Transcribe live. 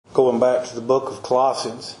Going back to the book of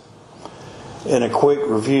Colossians, in a quick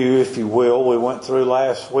review, if you will, we went through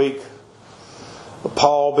last week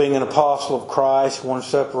Paul, being an apostle of Christ, one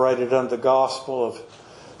separated unto the gospel of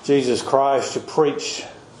Jesus Christ to preach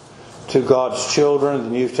to God's children, the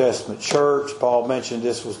New Testament church. Paul mentioned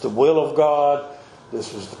this was the will of God,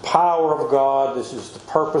 this was the power of God, this is the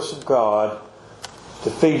purpose of God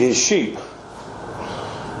to feed His sheep.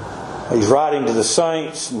 He's writing to the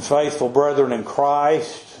saints and faithful brethren in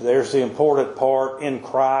Christ. There's the important part, in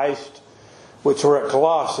Christ, which were at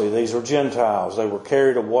Colossae. These were Gentiles. They were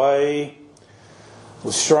carried away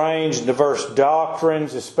with strange and diverse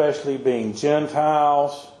doctrines, especially being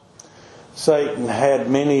Gentiles. Satan had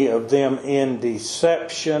many of them in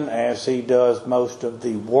deception, as he does most of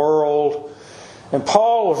the world. And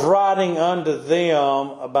Paul was writing unto them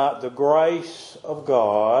about the grace of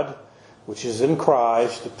God, which is in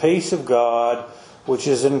Christ, the peace of God, which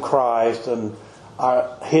is in Christ, and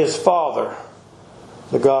His Father,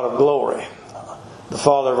 the God of glory, the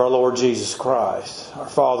Father of our Lord Jesus Christ, our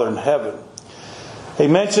Father in heaven. He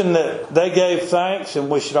mentioned that they gave thanks, and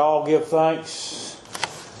we should all give thanks.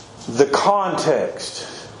 The context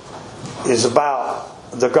is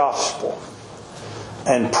about the gospel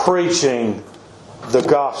and preaching the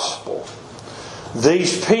gospel.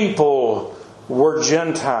 These people were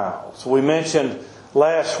Gentiles. We mentioned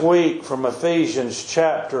last week from Ephesians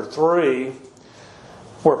chapter 3,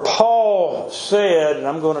 where Paul said, and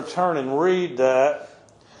I'm going to turn and read that,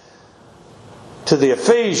 to the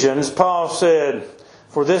Ephesians. Paul said,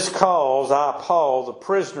 "For this cause I, Paul, the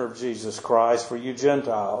prisoner of Jesus Christ, for you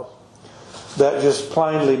Gentiles." That just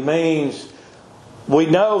plainly means we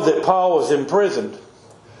know that Paul was imprisoned.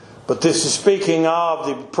 But this is speaking of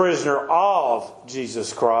the prisoner of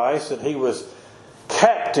Jesus Christ, that he was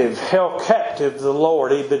captive, held captive to the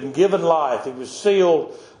Lord. He'd been given life. He was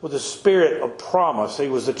sealed with the spirit of promise. He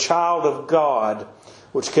was a child of God,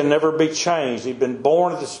 which can never be changed. He'd been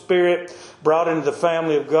born of the Spirit, brought into the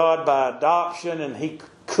family of God by adoption, and he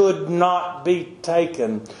could not be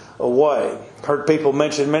taken away. Heard people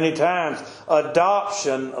mention many times,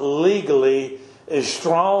 adoption legally is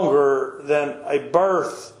stronger than a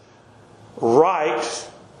birth right,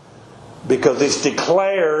 because it's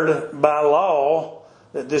declared by law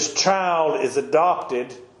that this child is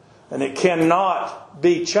adopted and it cannot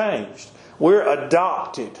be changed. We're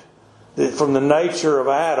adopted from the nature of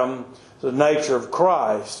Adam to the nature of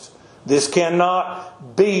Christ. This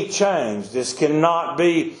cannot be changed. This cannot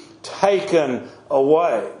be taken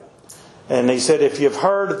away. And he said, if you've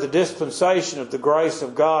heard of the dispensation of the grace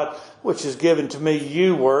of God, which is given to me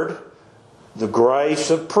youward, the grace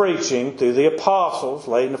of preaching through the apostles,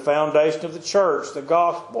 laying the foundation of the church, the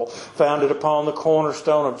gospel, founded upon the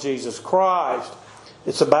cornerstone of Jesus Christ.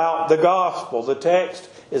 It's about the gospel. The text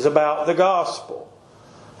is about the gospel.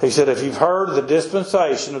 He said, if you've heard of the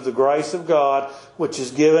dispensation of the grace of God, which is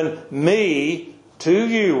given me to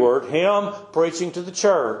youward, him preaching to the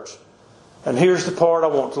church. And here's the part I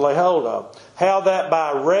want to lay hold of. How that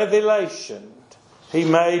by revelation He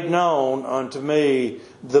made known unto me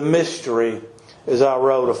the mystery, as I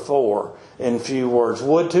wrote afore in few words.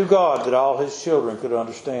 Would to God that all His children could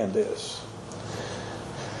understand this.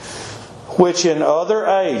 Which in other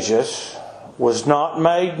ages was not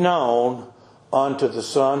made known unto the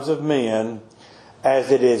sons of men,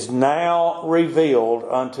 as it is now revealed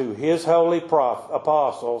unto His holy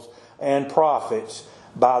apostles and prophets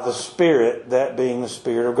by the Spirit, that being the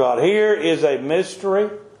Spirit of God. Here is a mystery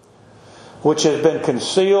which has been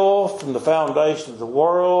concealed from the foundation of the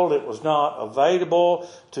world. It was not available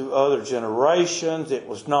to other generations. It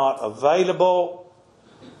was not available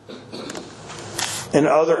in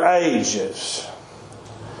other ages.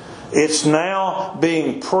 It's now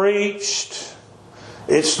being preached.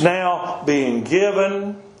 It's now being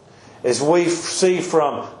given. As we see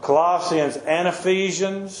from Colossians and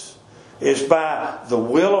Ephesians, it's by the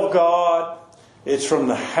will of God. It's from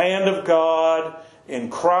the hand of God. In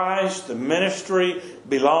Christ, the ministry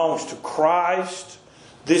belongs to Christ.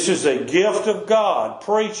 This is a gift of God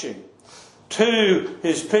preaching to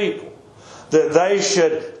His people, that they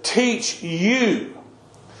should teach you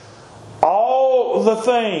all the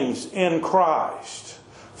things in Christ,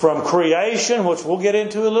 from creation, which we'll get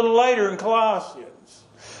into a little later in Colossians,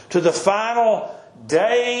 to the final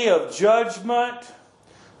day of judgment,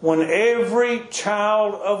 when every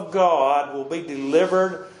child of God will be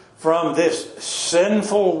delivered from this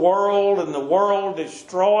sinful world, and the world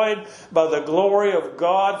destroyed by the glory of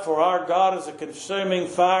God, for our God is a consuming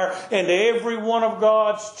fire, and every one of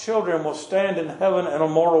God's children will stand in heaven in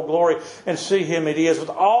immortal glory and see Him it is,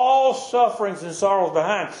 with all sufferings and sorrows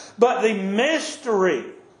behind. But the mystery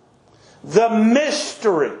the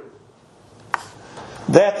mystery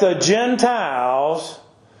that the Gentiles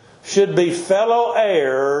should be fellow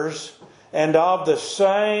heirs and of the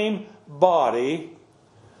same body,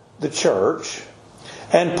 the church,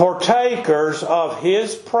 and partakers of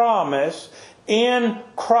His promise in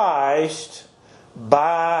Christ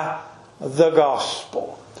by the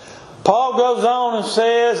gospel. Paul goes on and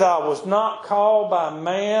says, I was not called by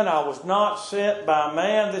man. I was not sent by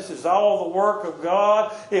man. This is all the work of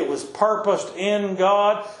God. It was purposed in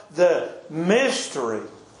God. The mystery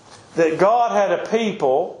that God had a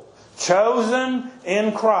people chosen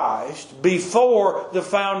in Christ before the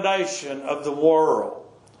foundation of the world.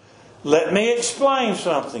 Let me explain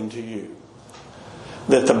something to you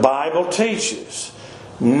that the Bible teaches.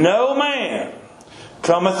 No man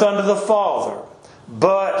cometh unto the Father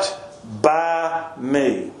but by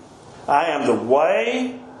me. I am the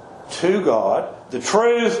way to God, the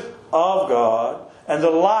truth of God, and the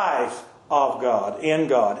life of God,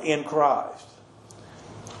 in Christ.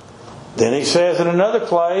 Then he says in another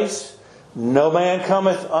place, no man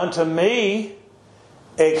cometh unto me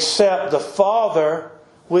except the Father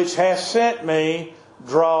which hath sent me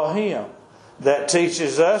draw him. That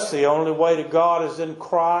teaches us the only way to God is in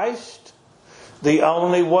Christ. The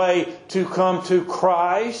only way to come to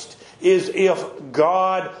Christ is if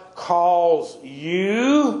God calls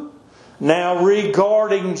you. Now,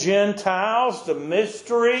 regarding Gentiles, the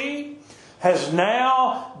mystery has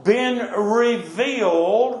now been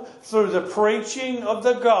revealed through the preaching of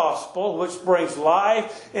the gospel, which brings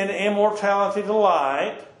life and immortality to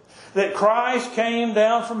light, that Christ came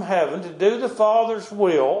down from heaven to do the Father's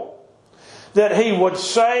will, that He would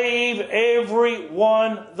save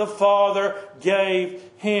everyone the Father gave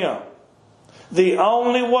Him. The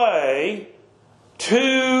only way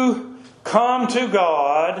to come to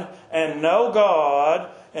God and know God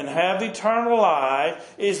and have eternal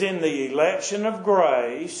life is in the election of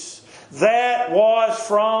grace that was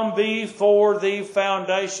from before the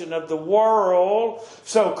foundation of the world.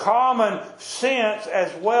 So common sense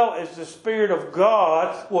as well as the Spirit of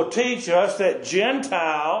God will teach us that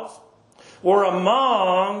Gentiles were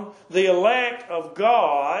among the elect of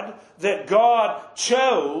God that God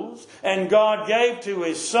chose and God gave to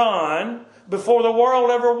His Son before the world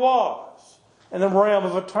ever was, in the realm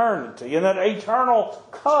of eternity, in that eternal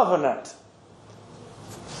covenant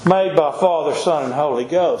made by Father, Son, and Holy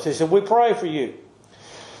Ghost. He said, we pray for you.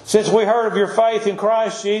 Since we heard of your faith in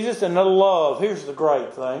Christ Jesus and the love, here's the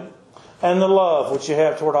great thing, and the love which you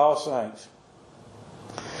have toward all saints.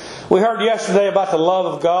 We heard yesterday about the love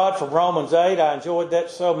of God from Romans 8. I enjoyed that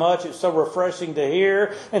so much. It's so refreshing to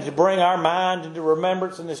hear and to bring our mind into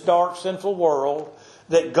remembrance in this dark, sinful world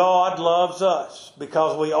that God loves us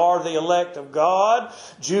because we are the elect of God,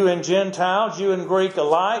 Jew and Gentile, Jew and Greek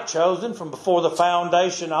alike, chosen from before the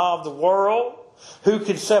foundation of the world. Who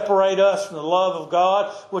can separate us from the love of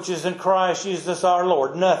God which is in Christ Jesus our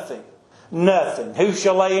Lord? Nothing. Nothing. Who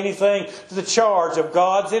shall lay anything to the charge of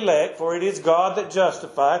God's elect? For it is God that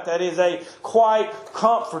justifieth. That is a quite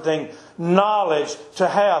comforting knowledge to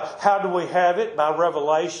have. How do we have it? By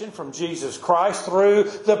revelation from Jesus Christ through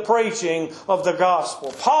the preaching of the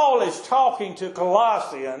gospel. Paul is talking to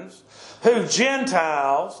Colossians, who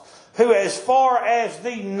Gentiles, who as far as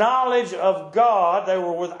the knowledge of God, they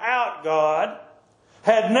were without God,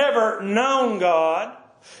 had never known God.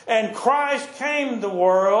 And Christ came to the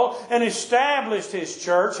world and established His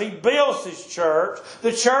church. He builds His church,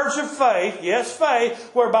 the church of faith, yes,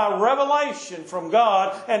 faith, whereby revelation from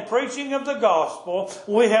God and preaching of the gospel,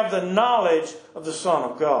 we have the knowledge of the Son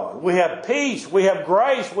of God. We have peace, we have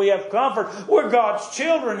grace, we have comfort. We're God's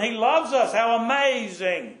children. He loves us. How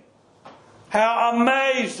amazing! How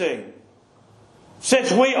amazing!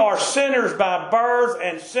 Since we are sinners by birth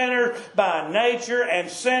and sinners by nature and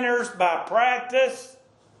sinners by practice,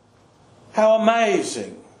 how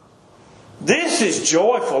amazing. This is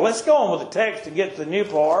joyful. Let's go on with the text and get to the new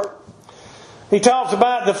part. He talks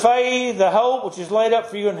about the faith, the hope which is laid up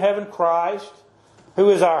for you in heaven, Christ, who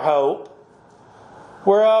is our hope,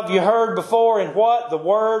 whereof you heard before in what? The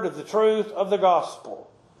word of the truth of the gospel.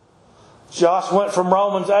 Josh went from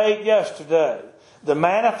Romans 8 yesterday. The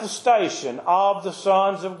manifestation of the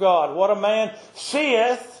sons of God. What a man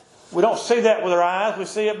seeth. We don't see that with our eyes. We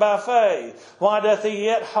see it by faith. Why doth he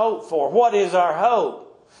yet hope for? What is our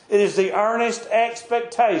hope? It is the earnest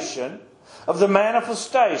expectation of the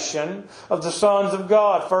manifestation of the sons of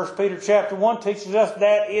God. 1 Peter chapter 1 teaches us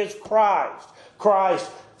that is Christ. Christ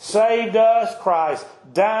saved us. Christ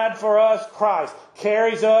died for us. Christ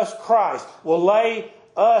carries us. Christ will lay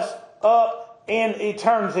us up in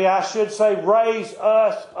eternity. I should say raise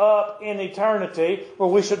us up in eternity where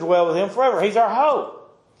we should dwell with Him forever. He's our hope.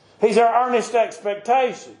 He's our earnest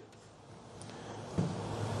expectation.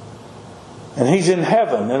 And He's in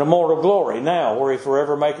heaven in immortal glory now, where He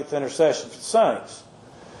forever maketh intercession for the saints.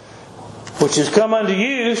 Which is come unto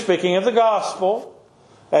you, speaking of the gospel,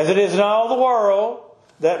 as it is in all the world.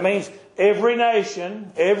 That means every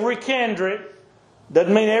nation, every kindred.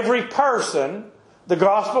 Doesn't mean every person. The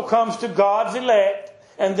gospel comes to God's elect,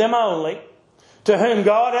 and them only, to whom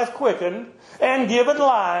God hath quickened, and given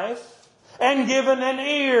life, and given an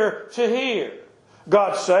ear to hear.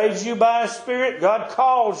 God saves you by His Spirit. God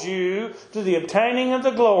calls you to the obtaining of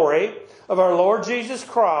the glory of our Lord Jesus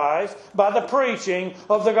Christ by the preaching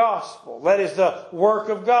of the gospel. That is the work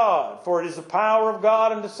of God. For it is the power of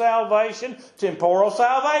God unto salvation, temporal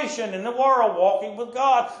salvation in the world, walking with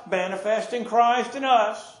God, manifesting Christ in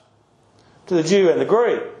us, to the Jew and the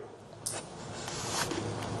Greek.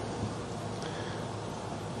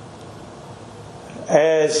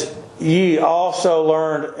 As ye also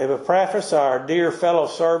learned of Epaphras, our dear fellow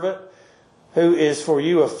servant, who is for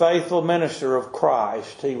you a faithful minister of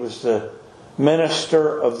Christ. He was the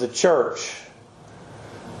minister of the church.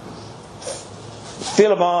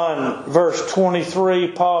 Philemon, verse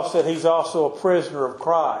 23, Paul said he's also a prisoner of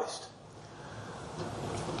Christ.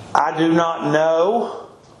 I do not know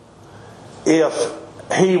if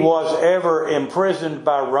he was ever imprisoned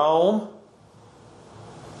by Rome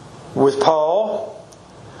with Paul.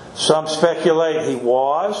 Some speculate he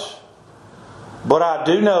was. But I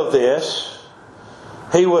do know this.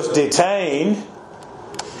 He was detained.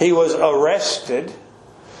 He was arrested.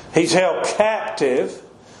 He's held captive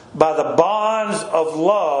by the bonds of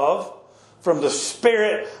love from the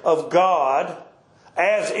Spirit of God,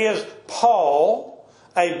 as is Paul,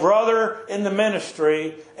 a brother in the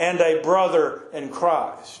ministry and a brother in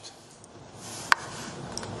Christ,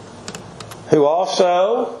 who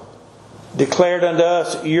also declared unto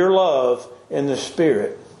us your love in the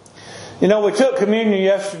Spirit. You know, we took communion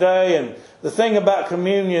yesterday, and the thing about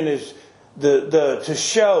communion is to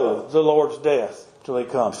show the Lord's death till He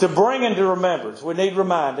comes. To bring into remembrance. We need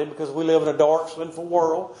reminding because we live in a dark, sinful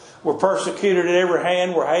world. We're persecuted at every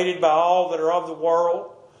hand. We're hated by all that are of the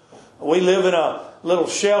world. We live in a little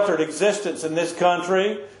sheltered existence in this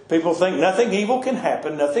country. People think nothing evil can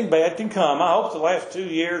happen. Nothing bad can come. I hope the last 2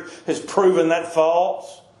 years has proven that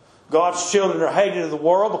false. God's children are hated of the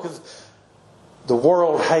world because the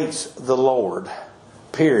world hates the Lord.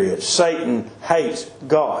 Period. Satan hates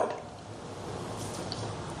God.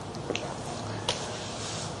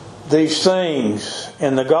 These things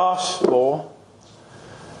in the gospel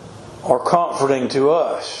are comforting to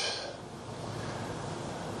us.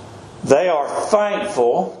 They are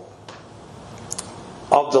thankful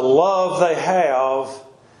of the love they have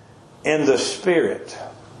in the Spirit.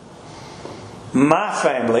 My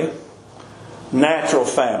family, natural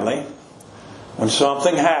family, when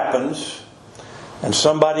something happens and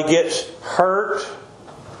somebody gets hurt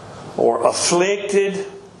or afflicted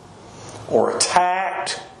or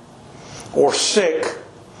attacked or sick,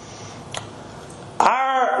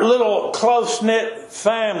 our little close-knit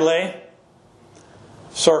family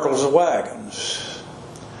circles the wagons.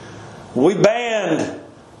 We band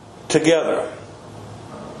together,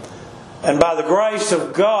 and by the grace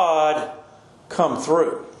of God come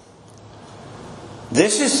through.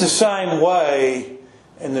 This is the same way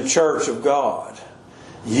in the church of God,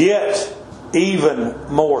 yet even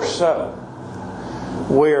more so.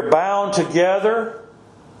 We are bound together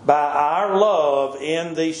by our love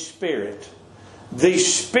in the Spirit. The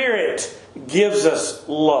Spirit gives us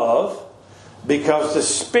love because the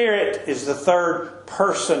Spirit is the third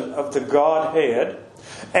person of the Godhead,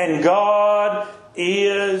 and God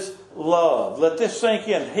is love. Let this sink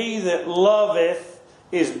in. He that loveth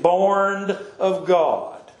is born of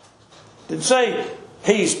God. Didn't say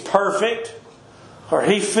he's perfect, or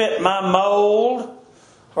he fit my mold,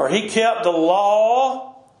 or he kept the law.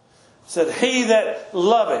 Said, he that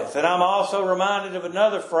loveth. And I'm also reminded of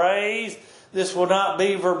another phrase. This will not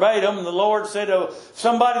be verbatim. The Lord said, oh,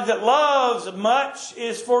 somebody that loves much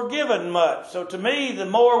is forgiven much. So to me, the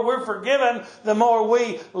more we're forgiven, the more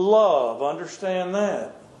we love. Understand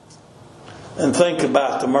that. And think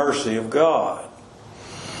about the mercy of God.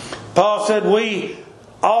 Paul said,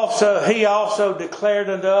 He also declared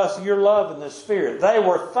unto us your love in the Spirit. They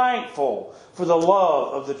were thankful for the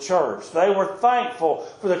love of the church. They were thankful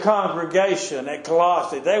for the congregation at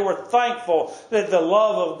Colossae. They were thankful that the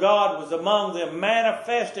love of God was among them,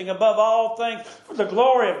 manifesting above all things for the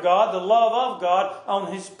glory of God, the love of God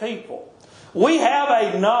on His people. We have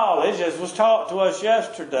a knowledge, as was taught to us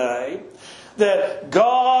yesterday, that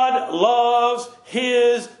God loves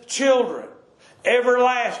His children.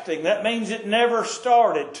 Everlasting. That means it never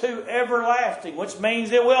started. To everlasting, which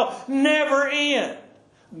means it will never end.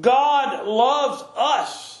 God loves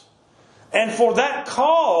us. And for that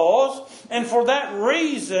cause, and for that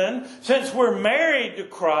reason, since we're married to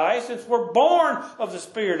Christ, since we're born of the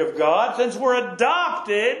Spirit of God, since we're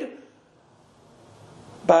adopted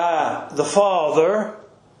by the Father,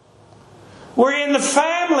 we're in the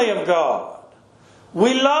family of God.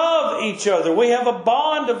 We love each other. We have a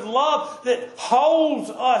bond of love that holds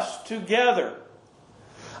us together.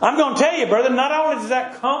 I'm going to tell you, brother, not only does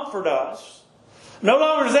that comfort us, no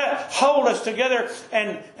longer does that hold us together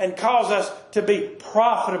and cause us to be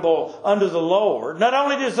profitable unto the Lord. Not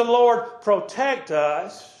only does the Lord protect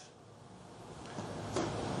us,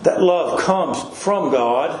 that love comes from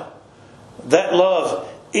God. That love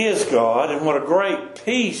is God, and what a great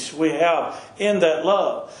peace we have in that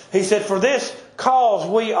love. He said, for this cause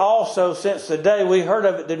we also, since the day we heard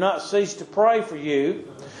of it, do not cease to pray for you,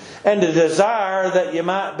 and to desire that you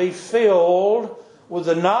might be filled with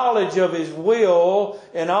the knowledge of His will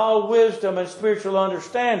in all wisdom and spiritual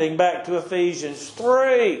understanding. Back to Ephesians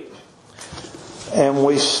 3. And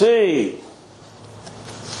we see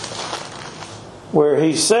where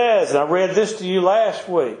he says, and I read this to you last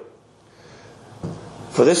week,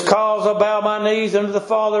 for this cause I bow my knees unto the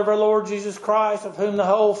Father of our Lord Jesus Christ, of whom the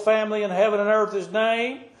whole family in heaven and earth is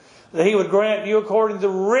named, that He would grant you according to the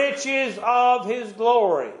riches of His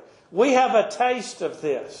glory. We have a taste of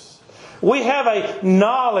this. We have a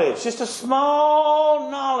knowledge, just a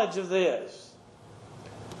small knowledge of this.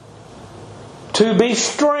 To be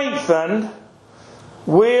strengthened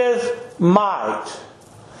with might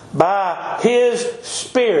by His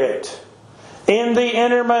Spirit in the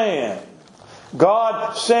inner man.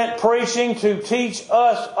 God sent preaching to teach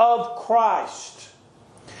us of Christ.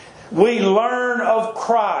 We learn of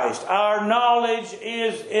Christ. Our knowledge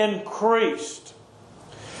is increased.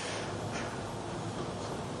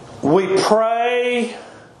 We pray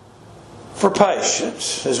for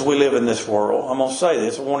patience as we live in this world. I'm going to say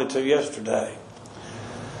this. I wanted to yesterday.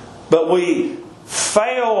 But we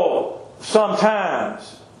fail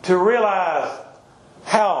sometimes to realize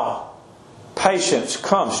how patience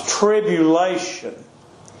comes. Tribulation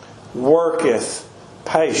worketh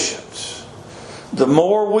patience. The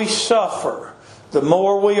more we suffer, the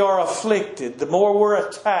more we are afflicted, the more we're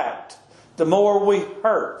attacked, the more we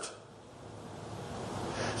hurt.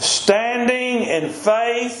 Standing in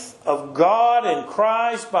faith of God in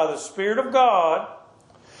Christ by the Spirit of God,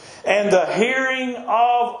 and the hearing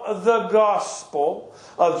of the gospel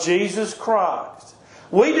of Jesus Christ.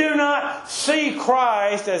 We do not see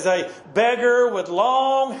Christ as a beggar with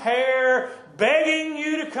long hair begging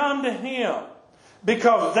you to come to Him,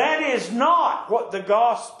 because that is not what the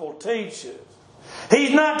gospel teaches.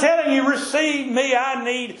 He's not telling you, receive me, I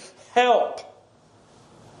need help.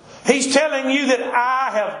 He's telling you that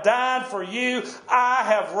I have died for you. I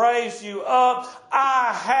have raised you up.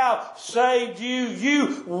 I have saved you.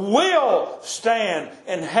 You will stand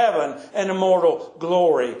in heaven and immortal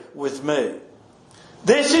glory with me.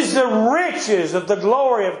 This is the riches of the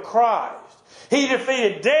glory of Christ. He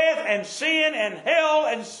defeated death and sin and hell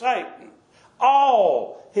and Satan,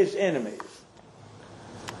 all His enemies.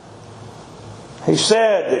 He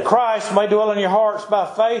said that Christ may dwell in your hearts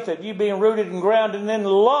by faith, that you being rooted and grounded in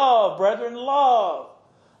love, brethren, love.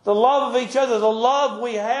 The love of each other, the love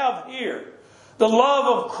we have here. The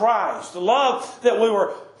love of Christ, the love that we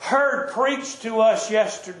were heard preached to us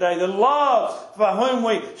yesterday. The love by whom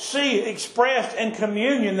we see expressed in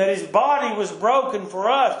communion, that His body was broken for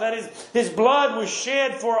us, that His blood was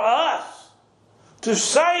shed for us to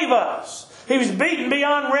save us. He was beaten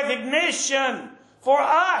beyond recognition for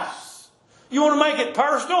us. You want to make it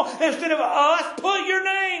personal? Instead of us, put your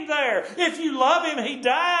name there. If you love Him, He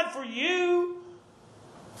died for you.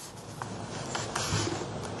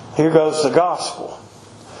 Here goes the gospel.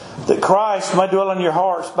 That Christ may dwell in your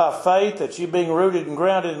hearts by faith, that you being rooted and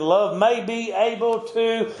grounded in love may be able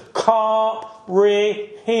to comprehend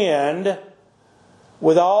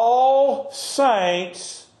with all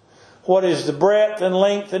saints what is the breadth and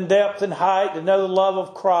length and depth and height, to know the love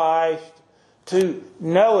of Christ, to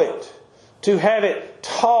know it, to have it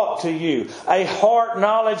taught to you, a heart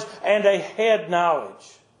knowledge and a head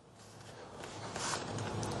knowledge.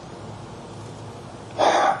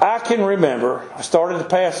 I can remember, I started to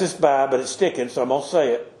pass this by, but it's sticking, so I'm going to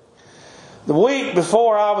say it. The week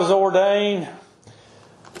before I was ordained,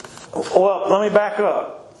 well, let me back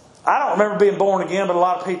up. I don't remember being born again, but a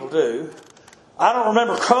lot of people do. I don't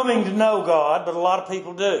remember coming to know God, but a lot of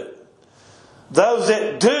people do. Those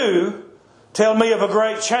that do tell me of a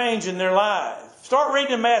great change in their lives. Start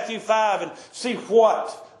reading in Matthew 5 and see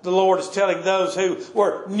what the Lord is telling those who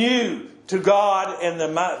were new to God in the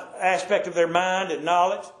aspect of their mind and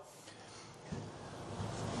knowledge.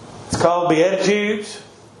 It's called Beatitudes.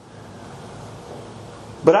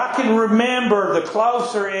 But I can remember the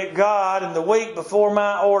closer it got in the week before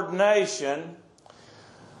my ordination.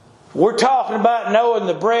 We're talking about knowing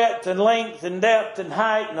the breadth and length and depth and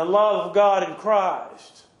height and the love of God in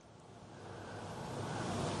Christ.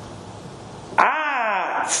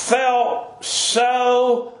 I felt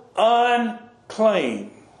so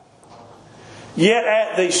unclean. Yet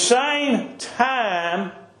at the same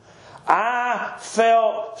time, I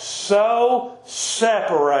felt so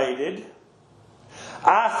separated.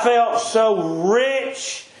 I felt so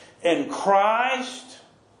rich in Christ.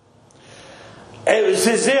 It was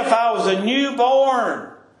as if I was a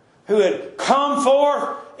newborn who had come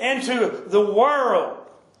forth into the world.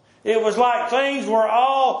 It was like things were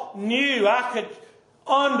all new. I could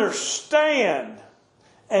understand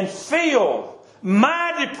and feel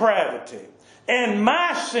my depravity and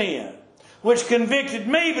my sin, which convicted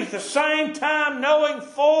me, but at the same time knowing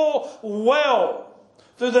full well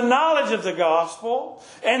through the knowledge of the gospel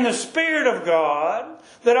and the Spirit of God,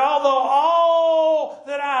 that although all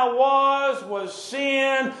that I was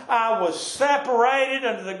sin, I was separated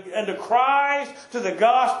unto Christ, to the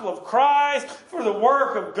gospel of Christ, for the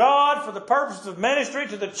work of God, for the purpose of ministry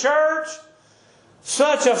to the church.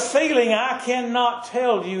 Such a feeling I cannot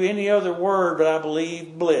tell you any other word, but I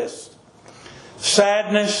believe bliss.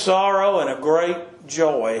 Sadness, sorrow, and a great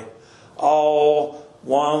joy, all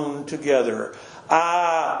wound together.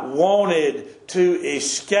 I wanted to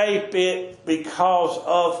escape it because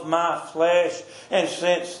of my flesh. And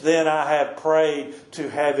since then I have prayed to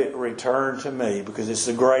have it returned to me, because it's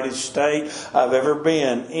the greatest state I've ever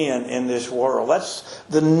been in this world. That's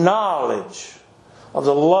the knowledge of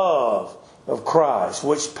the love of Christ,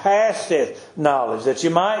 which passeth knowledge, that you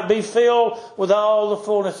might be filled with all the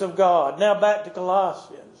fullness of God. Now back to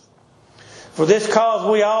Colossians. For this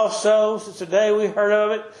cause we also, since the day we heard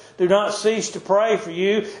of it, do not cease to pray for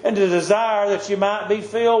you and to desire that you might be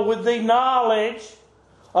filled with the knowledge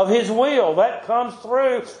of His will. That comes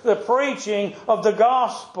through the preaching of the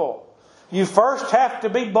gospel. You first have to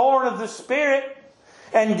be born of the Spirit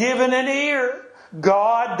and given an ear.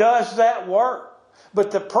 God does that work.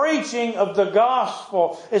 But the preaching of the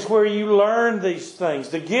gospel is where you learn these things.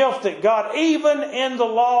 The gift that God, even in the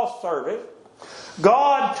law service,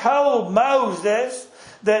 God told Moses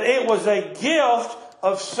that it was a gift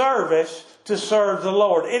of service to serve the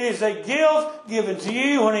Lord. It is a gift given to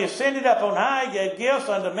you. When He ascended up on high, He gave gifts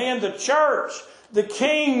unto men, the church, the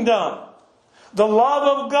kingdom, the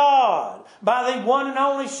love of God, by the one and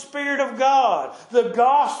only Spirit of God, the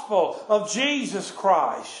gospel of Jesus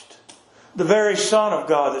Christ, the very Son of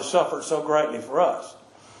God that suffered so greatly for us.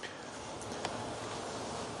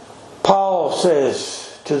 Paul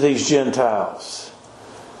says to these Gentiles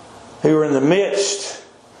who are in the midst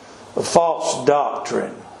of false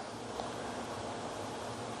doctrine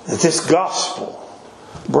that this gospel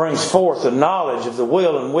brings forth the knowledge of the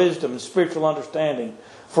will and wisdom and spiritual understanding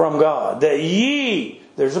from God. That ye,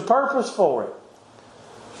 there's a purpose for it.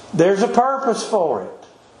 There's a purpose for it.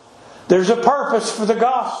 There's a purpose for the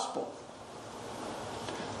gospel.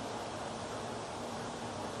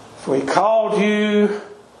 For He called you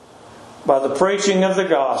by the preaching of the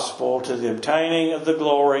gospel to the obtaining of the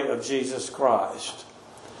glory of Jesus Christ.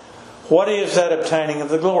 What is that obtaining of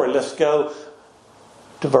the glory? Let's go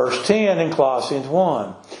to verse 10 in Colossians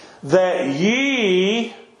 1. That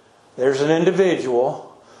ye, there's an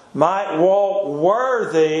individual, might walk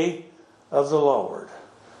worthy of the Lord.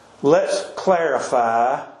 Let's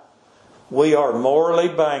clarify. We are morally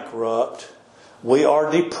bankrupt. We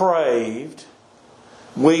are depraved.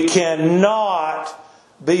 We cannot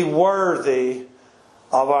be worthy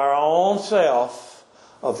of our own self,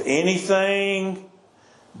 of anything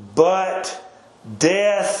but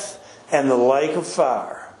death and the lake of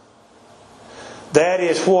fire. That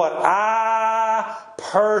is what I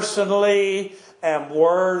personally am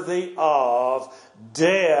worthy of,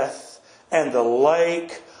 death and the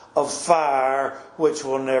lake of fire which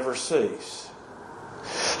will never cease.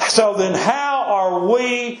 So then how are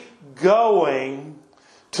we going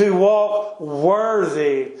to walk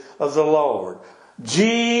worthy of the Lord?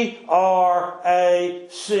 Grace.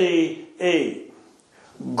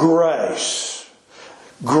 Grace.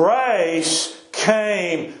 Grace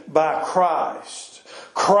came by Christ.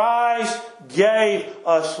 Christ gave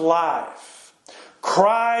us life.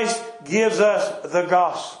 Christ gives us the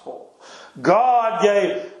gospel. God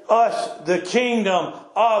gave us the kingdom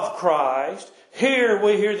of Christ. Here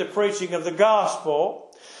we hear the preaching of the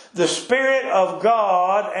gospel. The Spirit of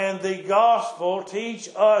God and the gospel teach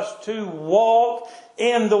us to walk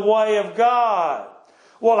in the way of God.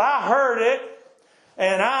 Well, I heard it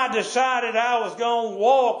and I decided I was going to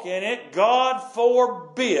walk in it. God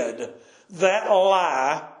forbid that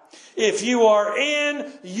lie. If you are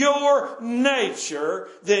in your nature,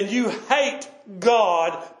 then you hate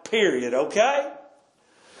God, period, okay?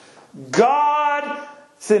 God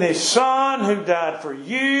sent His Son who died for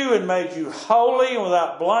you and made you holy and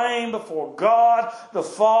without blame before God the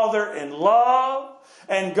Father in love.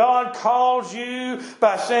 And God calls you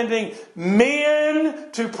by sending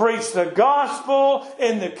men to preach the gospel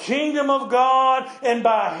in the kingdom of God, and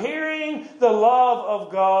by hearing the love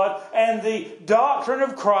of God and the doctrine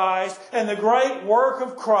of Christ and the great work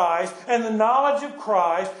of Christ and the knowledge of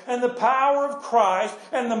Christ and the power of Christ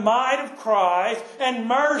and the might of Christ and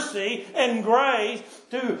mercy and grace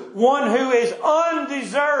to one who is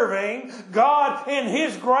undeserving. God in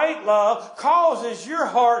His great love causes your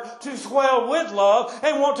heart to swell with love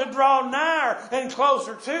and want to draw nigher and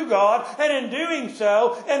closer to God. And in doing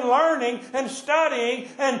so, and learning and studying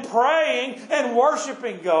and praying and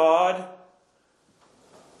worshiping God,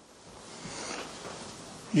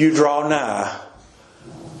 you draw nigh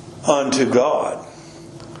unto God.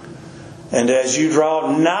 And as you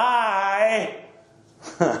draw nigh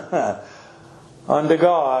unto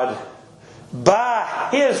God by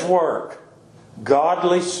His work,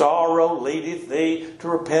 godly sorrow leadeth thee to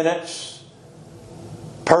repentance.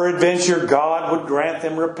 Peradventure God would grant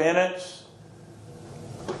them repentance.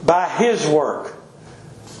 By His work,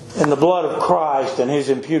 in the blood of Christ and His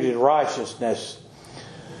imputed righteousness,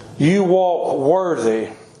 you walk worthy.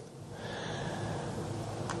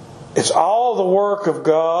 It's all the work of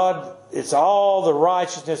God. It's all the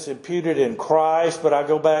righteousness imputed in Christ. But I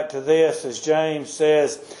go back to this, as James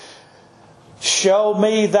says, show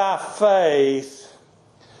me thy faith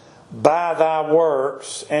by thy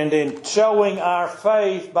works. And in showing our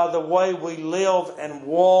faith by the way we live and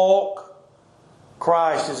walk,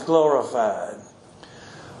 Christ is glorified.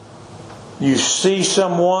 You see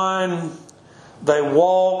someone, they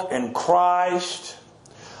walk in Christ.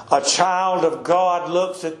 A child of God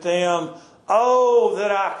looks at them, oh,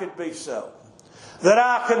 that I could be so. That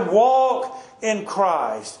I could walk in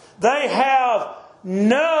Christ. They have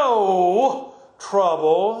no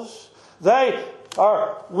troubles. They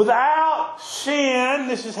are without sin.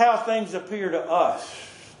 This is how things appear to us.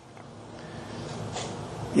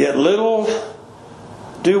 Yet little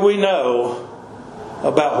do we know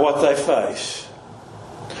about what they face.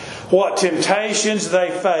 What temptations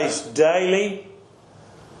they face daily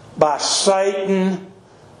by Satan,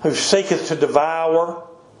 who seeketh to devour.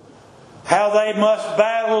 How they must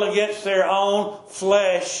battle against their own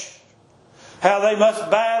flesh. How they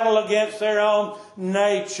must battle against their own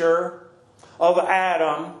nature of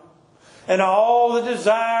Adam. And all the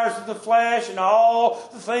desires of the flesh and all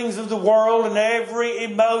the things of the world and every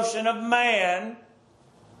emotion of man.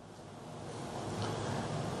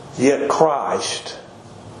 Yet Christ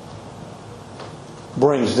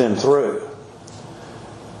brings them through.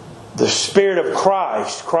 The Spirit of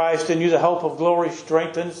Christ, Christ in you, the hope of glory,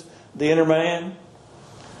 strengthens the inner man.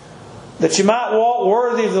 That you might walk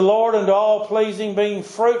worthy of the Lord unto all pleasing, being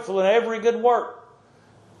fruitful in every good work.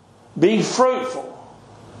 Being fruitful.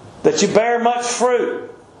 That you bear much fruit.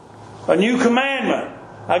 A new commandment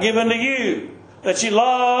I give unto you. That you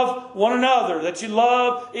love one another. That you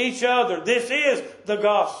love each other. This is the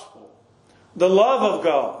gospel. The love of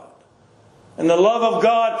God. And the love of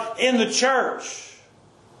God in the church.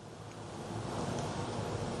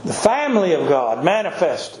 The family of God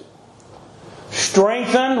manifested.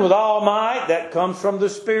 Strengthened with all might. That comes from the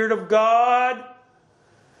Spirit of God.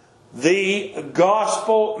 The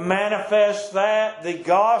gospel manifests that. The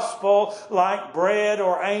gospel, like bread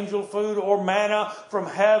or angel food or manna from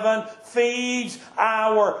heaven, feeds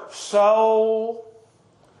our soul.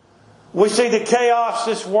 We see the chaos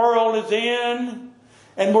this world is in,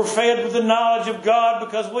 and we're fed with the knowledge of God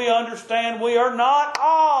because we understand we are not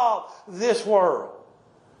of this world.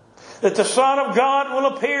 That the Son of God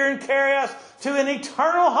will appear and carry us to an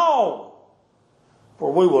eternal home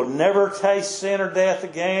where we will never taste sin or death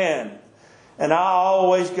again. And I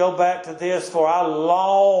always go back to this, for I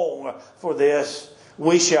long for this.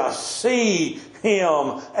 We shall see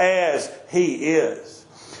Him as He is.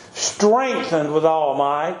 Strengthened with all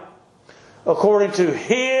might, according to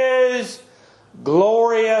His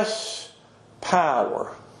glorious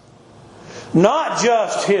power. Not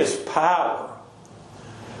just His power.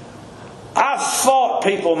 I've fought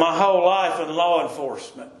people my whole life in law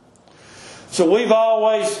enforcement. So we've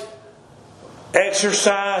always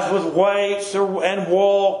exercised with weights and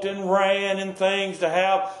walked and ran and things to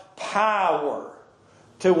have power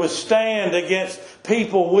to withstand against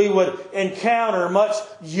people we would encounter much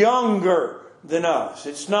younger than us.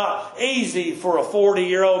 It's not easy for a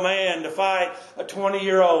 40-year-old man to fight a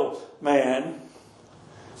 20-year-old man.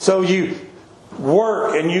 So you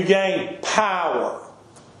work and you gain power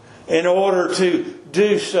in order to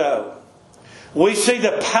do so. We see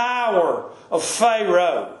the power of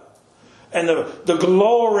Pharaoh and the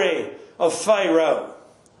glory of Pharaoh,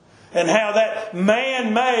 and how that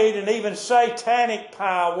man-made and even satanic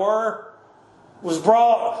power was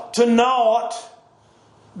brought to naught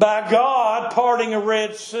by God parting a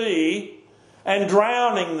Red Sea and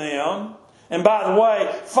drowning them. And by the way,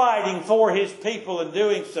 fighting for His people and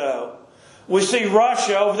doing so. We see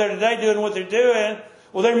Russia over there today doing what they're doing.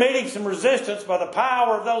 Well, they're meeting some resistance by the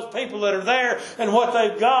power of those people that are there and what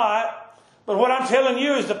they've got. But what I'm telling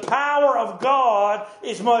you is the power of God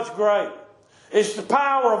is much greater. It's the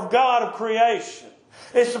power of God of creation.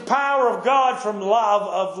 It's the power of God from love,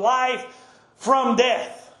 of life from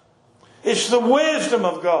death. It's the wisdom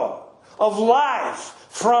of God, of life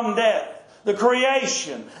from death. The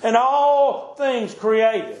creation and all things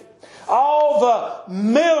created. All the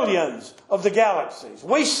millions of the galaxies.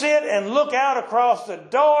 We sit and look out across the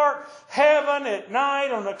dark heaven at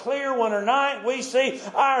night on a clear winter night. We see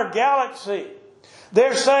our galaxy.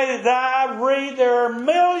 They're saying that I read there are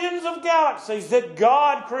millions of galaxies that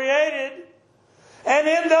God created. And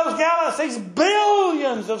in those galaxies,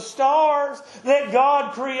 billions of stars that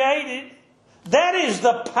God created. That is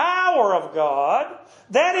the power of God.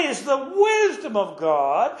 That is the wisdom of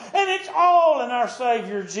God. And it's all in our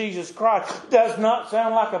Savior Jesus Christ. Does not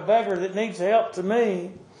sound like a beggar that needs help to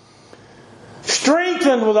me.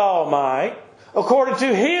 Strengthened with all might, according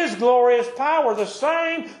to His glorious power. The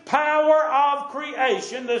same power of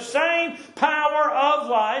creation, the same power of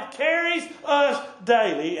life carries us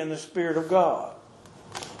daily in the Spirit of God.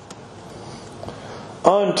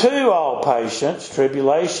 Unto all patience,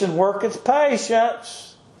 tribulation worketh patience.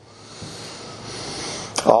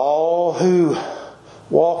 All who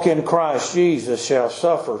walk in Christ Jesus shall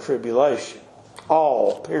suffer tribulation.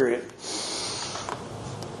 All, period.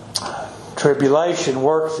 Tribulation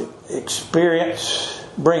worketh experience,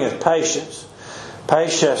 bringeth patience.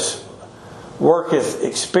 Patience worketh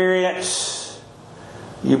experience.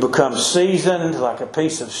 You become seasoned like a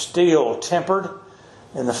piece of steel tempered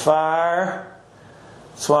in the fire.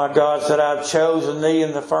 That's why God said, I've chosen thee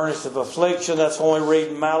in the furnace of affliction. That's when we read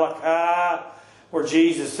in Malachi, where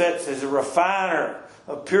Jesus sits as a refiner,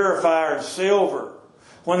 a purifier of silver.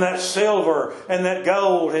 When that silver and that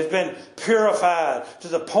gold has been purified to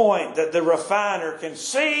the point that the refiner can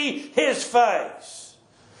see His face.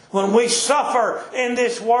 When we suffer in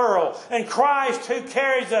this world and Christ who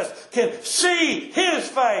carries us can see His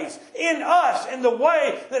face in us in the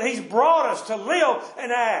way that He's brought us to live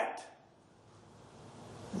and act.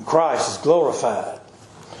 Christ is glorified,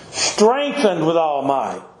 strengthened with all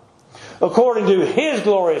might, according to His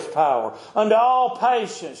glorious power, unto all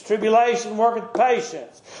patience. Tribulation worketh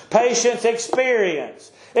patience. Patience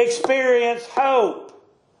experience. Experience hope.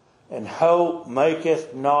 And hope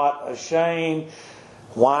maketh not ashamed.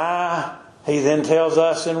 Why? He then tells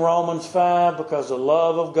us in Romans 5, because the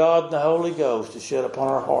love of God and the Holy Ghost is shed upon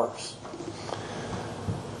our hearts.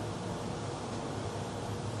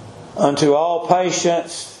 Unto all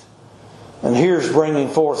patience, and here's bringing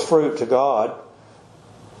forth fruit to God,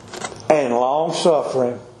 and long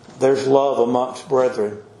suffering, there's love amongst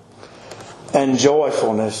brethren. And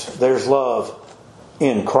joyfulness, there's love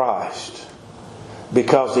in Christ.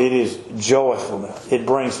 Because it is joyfulness. It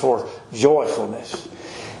brings forth joyfulness.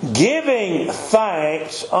 Giving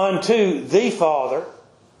thanks unto the Father,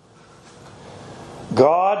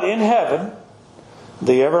 God in heaven,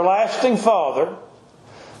 the everlasting Father,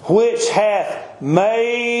 which hath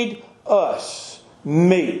made us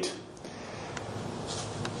meet.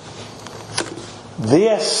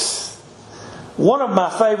 This, one of my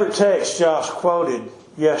favorite texts Josh quoted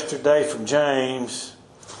yesterday from James.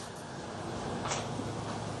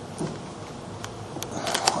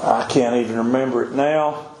 I can't even remember it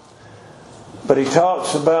now. But he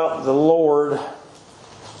talks about the Lord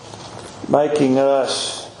making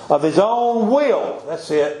us of His own will. That's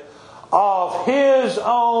it. Of His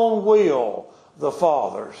own will, the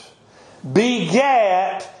fathers,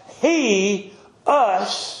 begat He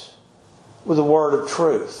us with the word of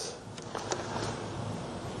truth.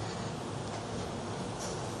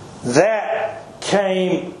 That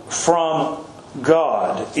came from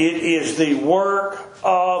God. It is the work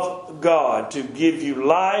of God to give you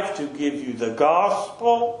life, to give you the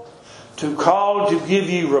gospel, to call, to give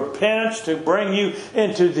you repentance, to bring you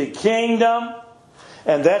into the kingdom.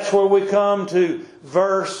 And that's where we come to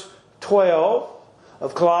verse 12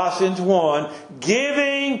 of Colossians 1,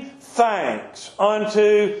 giving thanks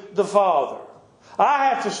unto the Father. I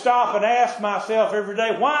have to stop and ask myself every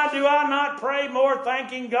day, why do I not pray more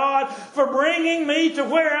thanking God for bringing me to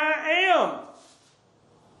where I am?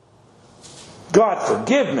 God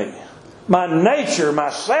forgive me, my nature,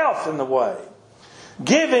 myself in the way.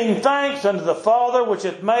 Giving thanks unto the Father which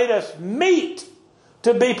hath made us meet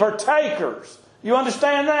to be partakers. You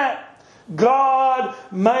understand that? God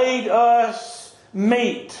made us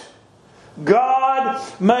meet. God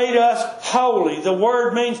made us holy. The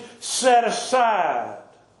word means set aside.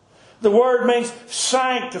 The word means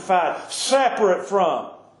sanctified, separate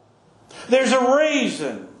from. There's a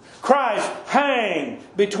reason Christ hanged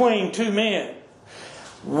between two men.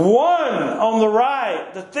 One on the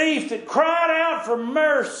right, the thief that cried out for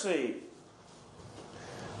mercy,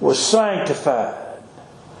 was sanctified.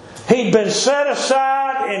 He'd been set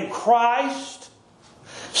aside in Christ,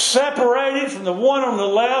 separated from the one on the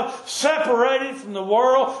left, separated from the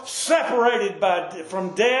world, separated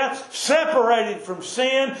from death, separated from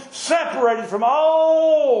sin, separated from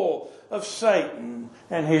all of Satan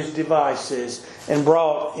and his devices, and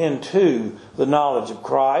brought into the knowledge of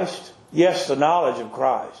Christ. Yes, the knowledge of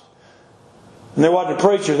Christ. And there wasn't a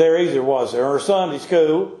preacher there either, was there? Or a Sunday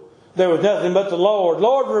school. There was nothing but the Lord.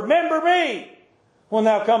 Lord, remember me when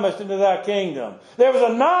thou comest into thy kingdom. There was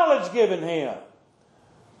a knowledge given him.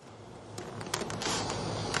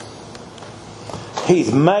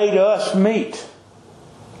 He's made us meet.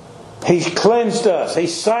 He's cleansed us.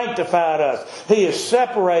 He's sanctified us. He has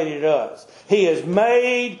separated us. He has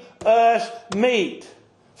made us meet.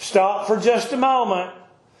 Stop for just a moment.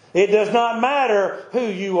 It does not matter who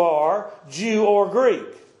you are, Jew or Greek.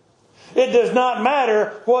 It does not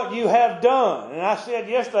matter what you have done. And I said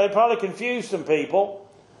yesterday, it probably confused some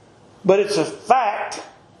people, but it's a fact.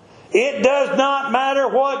 It does not matter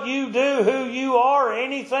what you do, who you are, or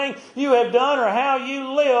anything you have done, or how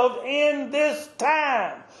you lived in this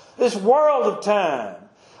time, this world of time.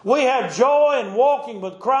 We have joy in walking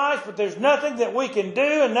with Christ, but there's nothing that we can do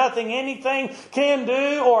and nothing anything can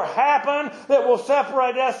do or happen that will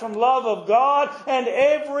separate us from love of God. And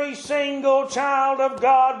every single child of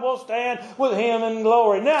God will stand with Him in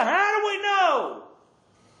glory. Now, how do we know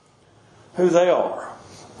who they are?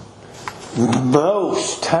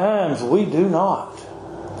 Most times we do not.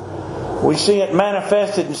 We see it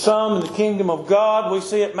manifested in some in the kingdom of God. We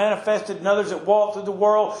see it manifested in others that walk through the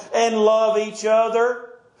world and love each other.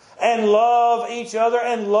 And love each other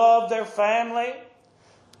and love their family.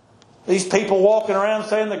 These people walking around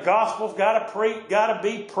saying the gospel's got to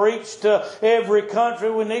be preached to every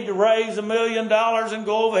country. We need to raise $1 million and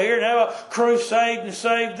go over here and have a crusade and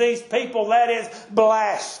save these people. That is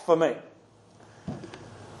blasphemy.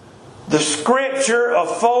 The scripture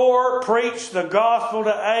of 4 preached the gospel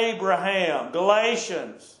to Abraham.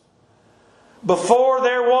 Galatians. Before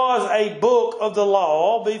there was a book of the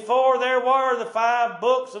law, before there were the 5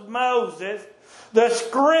 books of Moses, the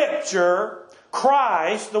Scripture,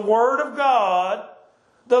 Christ, the Word of God,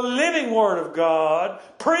 the living Word of God,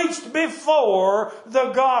 preached before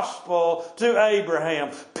the gospel to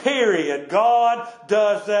Abraham. Period. God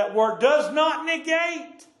does that work. Does not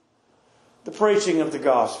negate the preaching of the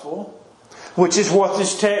gospel, which is what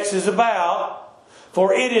this text is about.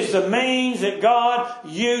 For it is the means that God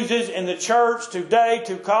uses in the church today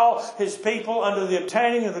to call His people unto the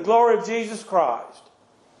obtaining of the glory of Jesus Christ.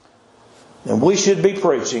 And we should be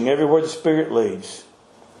preaching everywhere the Spirit leads.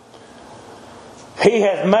 He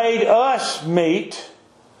hath made us meet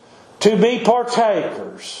to be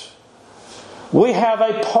partakers. We have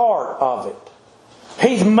a part of it.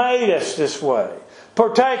 He's made us this way.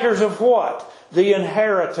 Partakers of what? The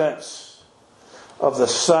inheritance of the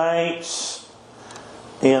saints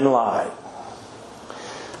in light.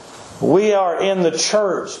 We are in the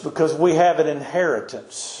church because we have an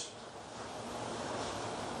inheritance.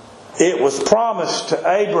 It was promised to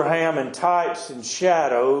Abraham in types and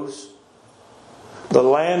shadows, the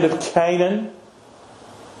land of Canaan.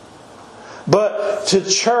 But to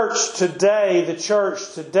church today, the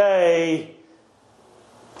church today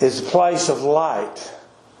is a place of light.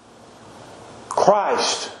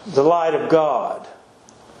 Christ, the light of God.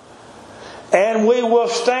 And we will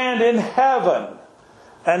stand in heaven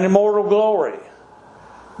and immortal glory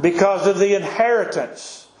because of the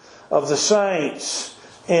inheritance of the saints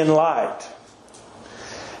in light.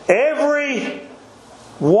 Every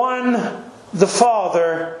one the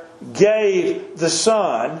Father gave the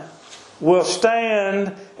Son will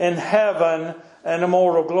stand in heaven and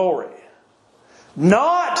immortal glory.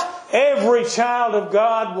 Not every child of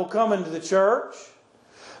God will come into the church.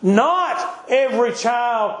 Not every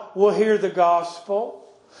child will hear the gospel.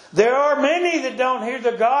 There are many that don't hear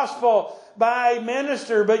the gospel by a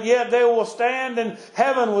minister, but yet they will stand in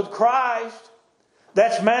heaven with Christ.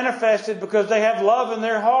 That's manifested because they have love in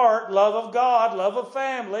their heart, love of God, love of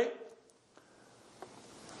family.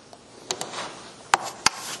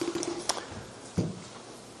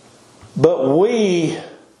 But we,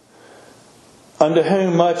 unto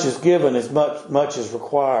whom much is given, as much is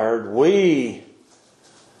required, we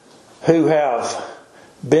who have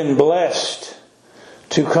been blessed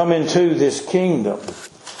to come into this kingdom.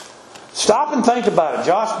 Stop and think about it.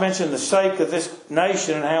 Josh mentioned the sake of this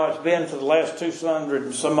nation and how it's been for the last 200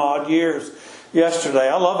 and some odd years yesterday.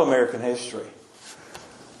 I love American history.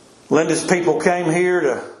 Linda's people came here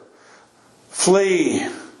to flee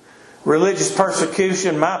religious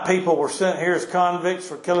persecution. My people were sent here as convicts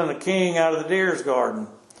for killing a king out of the deer's garden.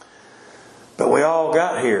 But we all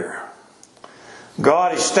got here.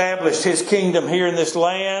 God established His kingdom here in this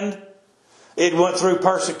land. It went through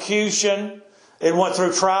persecution. It went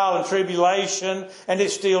through trial and tribulation. And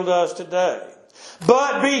it still does today.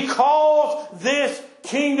 But because this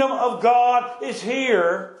kingdom of God is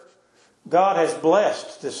here, God has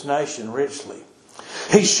blessed this nation richly.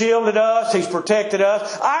 He's shielded us. He's protected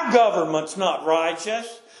us. Our government's not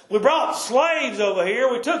righteous. We brought slaves over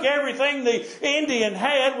here. We took everything the Indian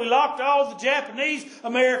had. We locked all the Japanese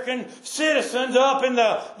American citizens up in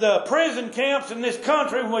the prison camps in this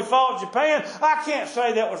country when we fought Japan. I can't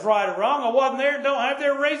say that was right or wrong. I wasn't there and don't have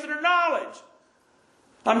their reason or knowledge.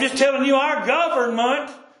 I'm just telling you, our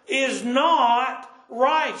government is not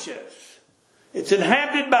righteous. It's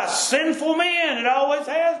inhabited by sinful men. It always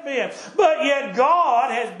has been. But yet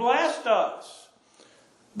God has blessed us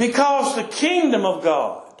because the kingdom of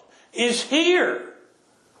God is here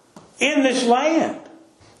in this land.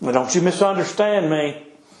 Now, don't you misunderstand me.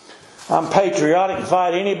 I'm patriotic and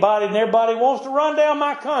fight anybody and everybody wants to run down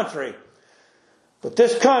my country. But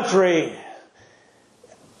this country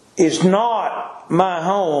is not my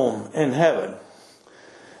home in heaven.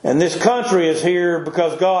 And this country is here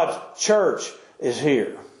because God's church is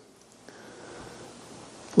here.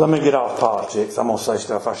 Let me get off politics. I'm going to say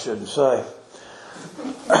stuff I shouldn't say.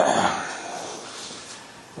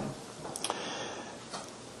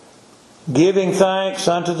 Giving thanks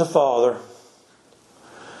unto the Father,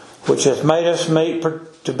 which hath made us meet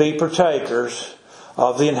to be partakers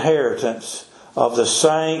of the inheritance of the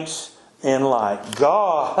saints in light.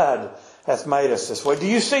 God hath made us this way. Do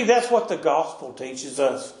you see that's what the gospel teaches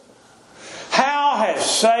us? How has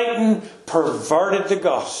Satan perverted the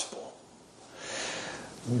gospel?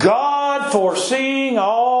 God, foreseeing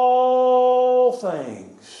all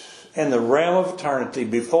things in the realm of eternity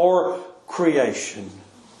before creation,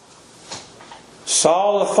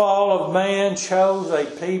 saw the fall of man, chose a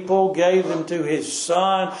people, gave them to His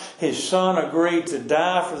Son. His Son agreed to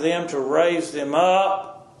die for them, to raise them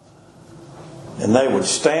up. And they would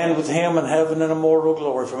stand with Him in heaven in immortal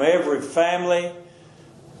glory. From every family,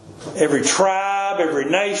 every tribe, every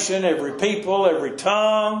nation, every people, every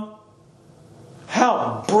tongue.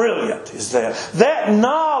 How brilliant is that? That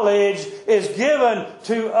knowledge is given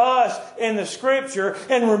to us in the Scripture.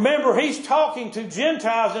 And remember, he's talking to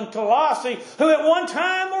Gentiles in Colossae who at one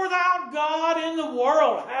time were without God in the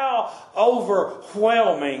world. How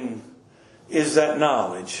overwhelming is that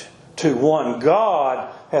knowledge to one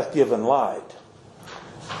God hath given light.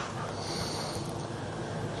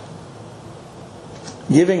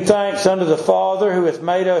 Giving thanks unto the Father who hath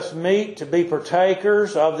made us meet to be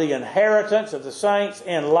partakers of the inheritance of the saints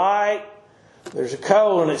in light. There's a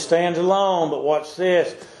colon, it stands alone, but watch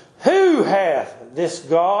this. Who hath this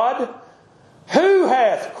God? Who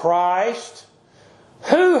hath Christ?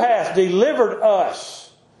 Who hath delivered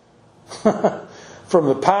us from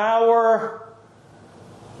the power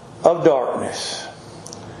of darkness?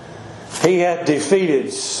 He hath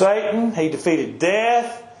defeated Satan. He defeated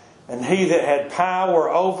death. And he that had power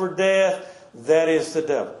over death, that is the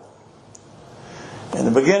devil. In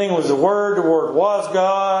the beginning was the Word was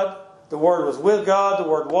God, the Word was with God, the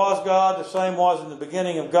Word was God, the same was in the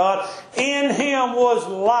beginning of God. In Him was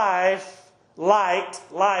life, light,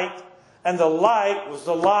 and the light was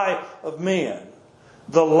the light of men,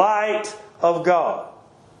 the light of God.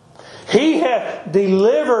 He hath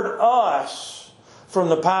delivered us from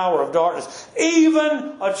the power of darkness.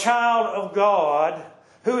 Even a child of God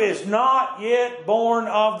who is not yet born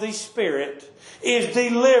of the Spirit is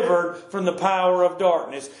delivered from the power of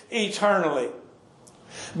darkness eternally.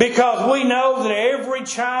 Because we know that every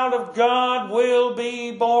child of God will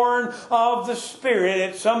be born of the Spirit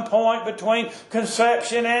at some point between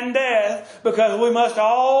conception and death, because we must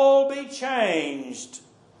all be changed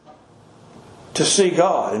to see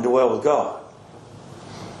God and dwell with God.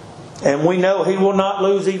 And we know He will not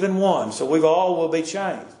lose even one, so we all will be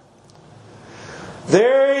changed.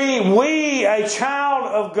 We, a child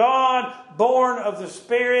of God, born of the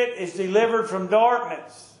Spirit, is delivered from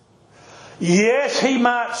darkness. Yes, he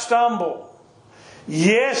might stumble.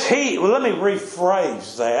 Yes, let me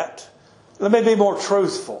rephrase that. Let me be more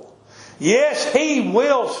truthful. Yes, he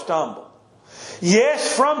will stumble.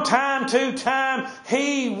 Yes, from time to time,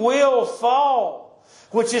 he will fall.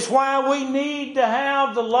 Which is why we need to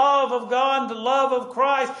have the love of God and the love of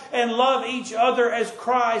Christ and love each other as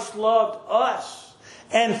Christ loved us.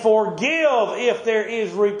 And forgive if there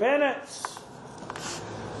is repentance.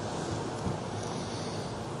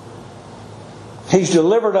 He's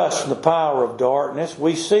delivered us from the power of darkness.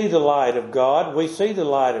 We see the light of God. We see the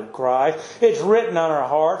light of Christ. It's written on our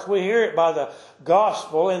hearts. We hear it by the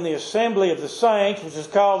gospel in the assembly of the saints, which is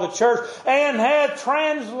called the church, and hath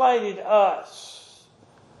translated us.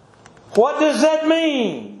 What does that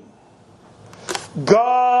mean?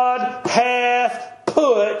 God hath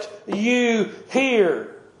put you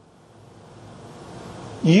here.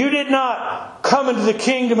 You did not come into the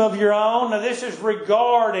kingdom of your own. Now this is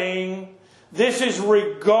regarding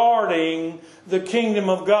the kingdom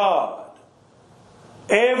of God.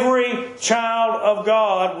 Every child of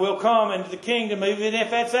God will come into the kingdom, even if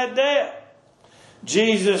that's at death.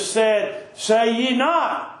 Jesus said, "Say ye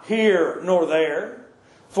not here nor there,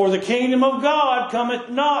 for the kingdom of God cometh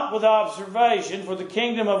not with observation, for the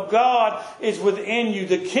kingdom of God is within you."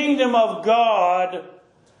 The kingdom of God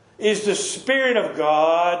is the Spirit of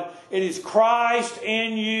God. It is Christ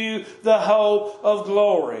in you, the hope of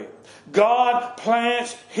glory. God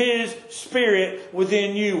plants His Spirit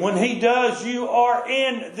within you. When He does, you are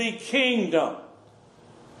in the kingdom.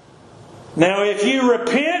 Now, if you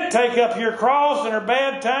repent, take up your cross, and are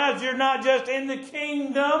baptized, you're not just in the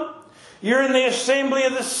kingdom. You're in the assembly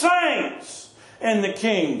of the saints in the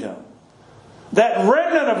kingdom. That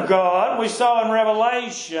remnant of God we saw in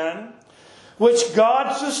Revelation, which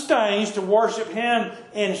God sustains to worship Him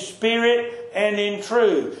in spirit and in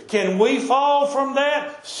truth. Can we fall from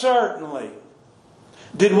that? Certainly.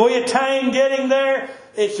 Did we attain getting there?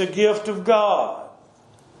 It's a gift of God.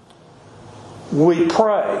 We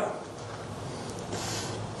pray.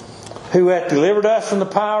 Who hath delivered us from the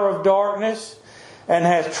power of darkness and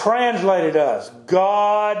hath translated us.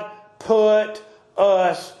 God put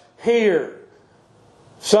us here.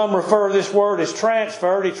 Some refer to this word as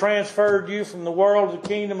transferred. He transferred you from the world to the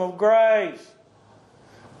kingdom of grace.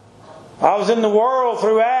 I was in the world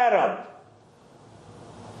through Adam.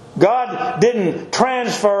 God didn't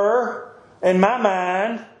transfer in my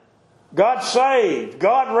mind. God saved.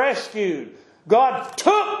 God rescued. God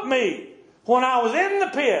took me when I was in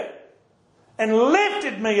the pit and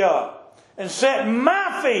lifted me up and set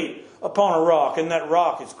my feet upon a rock, and that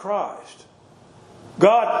rock is Christ.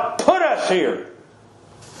 God put us here.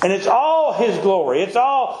 And it's all His glory. It's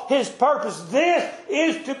all His purpose. This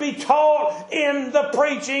is to be taught in the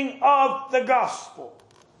preaching of the gospel.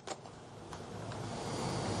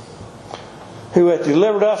 Who hath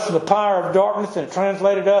delivered us from the power of darkness and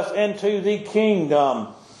translated us into the kingdom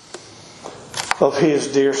of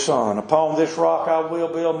His dear Son. Upon this rock I will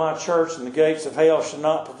build my church, and the gates of hell shall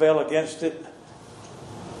not prevail against it.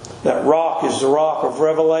 That rock is the rock of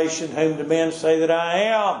Revelation, whom do men say that I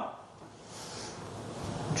am?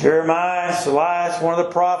 Jeremiah, Elias, one of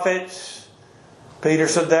the prophets. Peter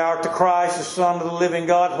said, "Thou art the Christ, the Son of the living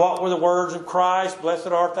God." What were the words of Christ? "Blessed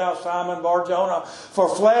art thou, Simon Bar-Jonah, for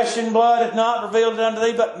flesh and blood hath not revealed it unto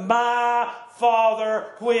thee, but my Father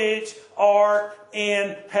which art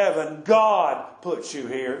in heaven." God puts you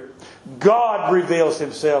here. God reveals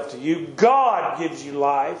Himself to you. God gives you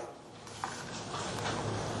life.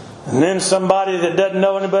 And then somebody that doesn't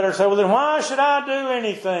know any better say, "Well, then why should I do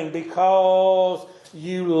anything?" Because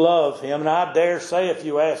you love Him. And I dare say, if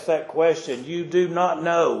you ask that question, you do not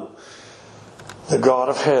know the God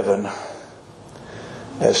of heaven,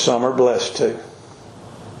 as some are blessed to.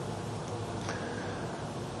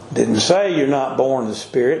 Didn't say you're not born of the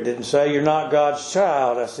Spirit. Didn't say you're not God's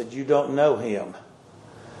child. I said you don't know Him,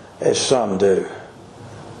 as some do.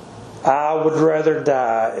 I would rather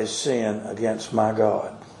die as sin against my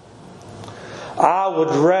God. I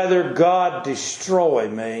would rather God destroy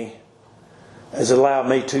me as allow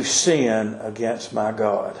me to sin against my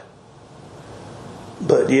God.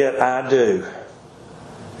 But yet I do.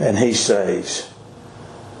 And He saves.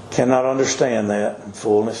 Cannot understand that in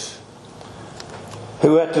fullness.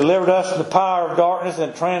 who hath delivered us from the power of darkness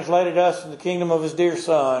and translated us in the kingdom of His dear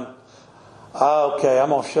Son. Okay, I'm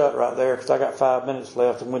going to shut right there because I got 5 minutes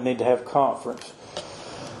left and we need to have conference.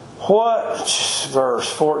 What?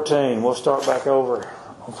 Verse 14. We'll start back over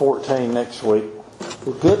on 14 next week.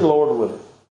 Good Lord willing.